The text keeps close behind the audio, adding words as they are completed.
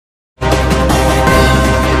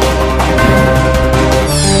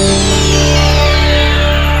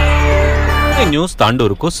News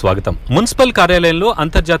తాండూరుకు స్వాగతం. Municipal కార్యాలయంలో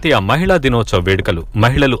అంతర్జాతీయ మహిళా దినోత్సవ వేడుకలు.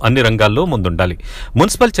 మహిళలు అన్ని రంగాల్లో ముందుండాలి.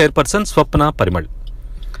 మున్సిపల్ చైర్పర్సన్ స్వప్న పరిమళ్.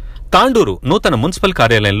 తాండూరు నూతన మున్సిపల్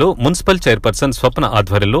కార్యాలయంలో మున్సిపల్ చైర్పర్సన్ స్వప్న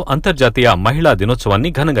ఆధ్వర్యంలో అంతర్జాతీయ మహిళా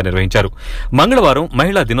దినోత్సవాన్ని ఘనంగా నిర్వహించారు. మంగళవారం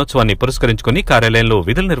మహిళా దినోత్సవాన్ని పురస్కరించుకుని కార్యాలయంలో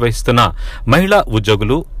విధులు నిర్వహిస్తున్న మహిళా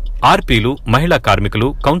ఉద్యోగులు, ఆర్పీలు, మహిళా కార్మికులు,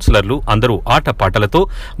 కౌన్సిలర్లు అందరూ ఆటపాటలతో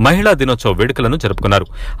మహిళా దినోత్సవ వేడుకలను జరుపుకున్నారు.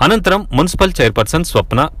 అనంతరం మున్సిపల్ చైర్పర్సన్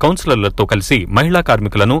స్వప్న కౌన్సిలర్లతో కలిసి మహిళా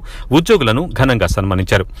కార్మికులను, ఉద్యోగులను ఘనంగా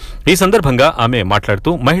సన్మానించారు. ఈ సందర్భంగా ఆమె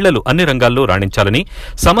మాట్లాడుతూ మహిళలు అన్ని రంగాల్లో రాణించాలని,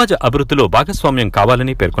 సమాజ అభివృద్ధిలో భాగస్వామ్యం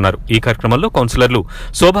కావాలని పేర్కొన్నారు. ఈ కార్యక్రమంలో కౌన్సిలర్లు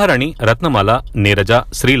శోభారాణి, రత్నమాల, నీరజ,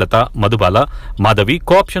 శ్రీలత, మధుబాల, మాధవి,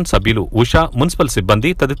 కోఆప్షన్ సభ్యులు ఉషా, మున్సిపల్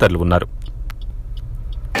సిబ్బంది తదితరులు ఉన్నారు.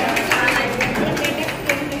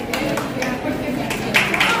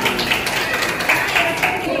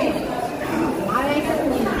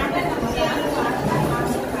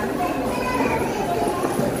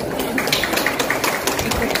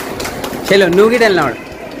 చలో నువ్వు గిట నిలబడు,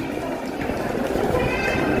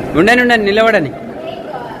 ఉండని నిలబడని.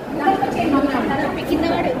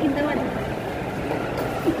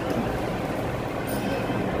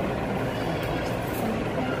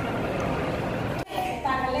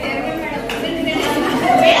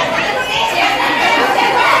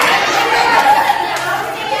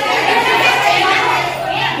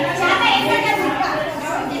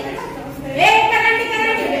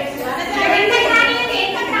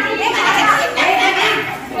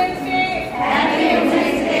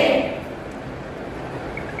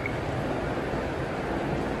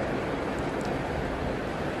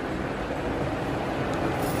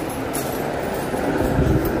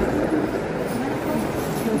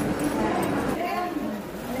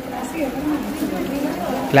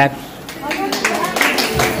 Clap.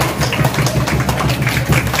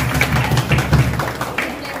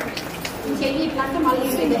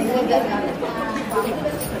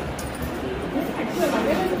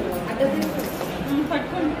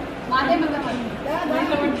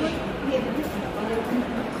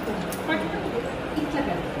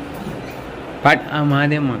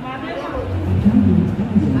 మాదేమ్మ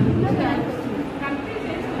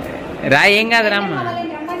రా, ఏం కాదు రామ్మ.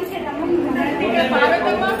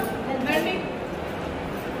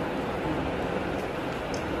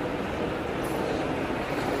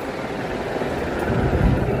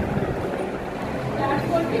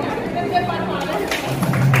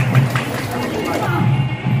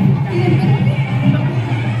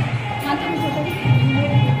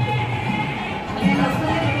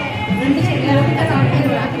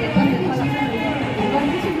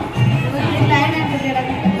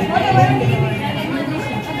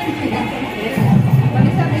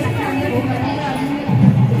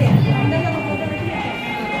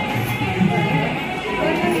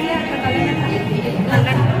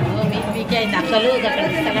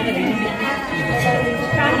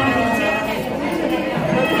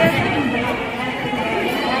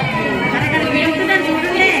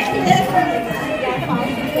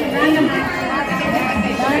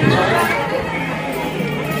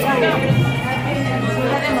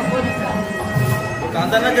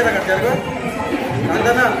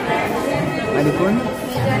 అది ఫోన్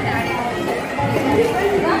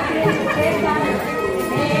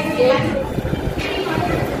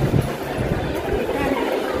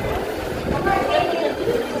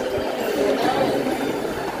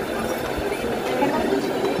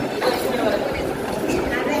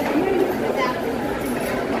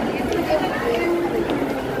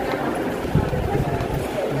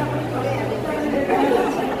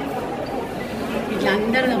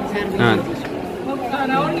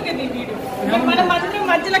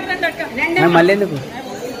మళ్ళీ ఎందుకు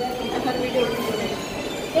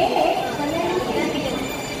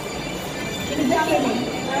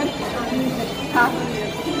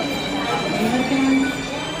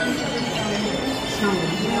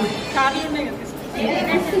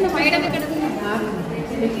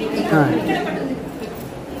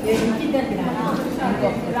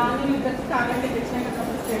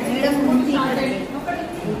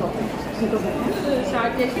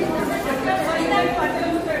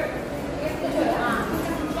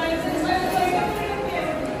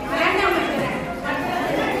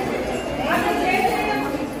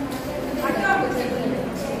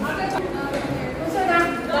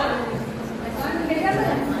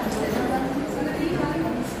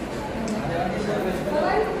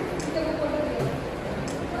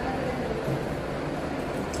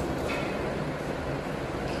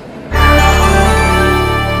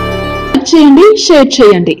చేయండి, షేర్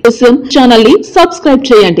చేయండి. కోసం ఛానల్ ని సబ్స్క్రైబ్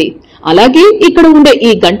చేయండి. అలాగే ఇక్కడ ఉండే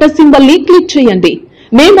ఈ గంట సింబల్ ని క్లిక్ చేయండి.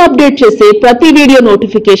 మేము అప్డేట్ చేసే ప్రతి వీడియో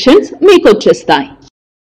నోటిఫికేషన్స్ మీకు వచ్చేస్తాయి.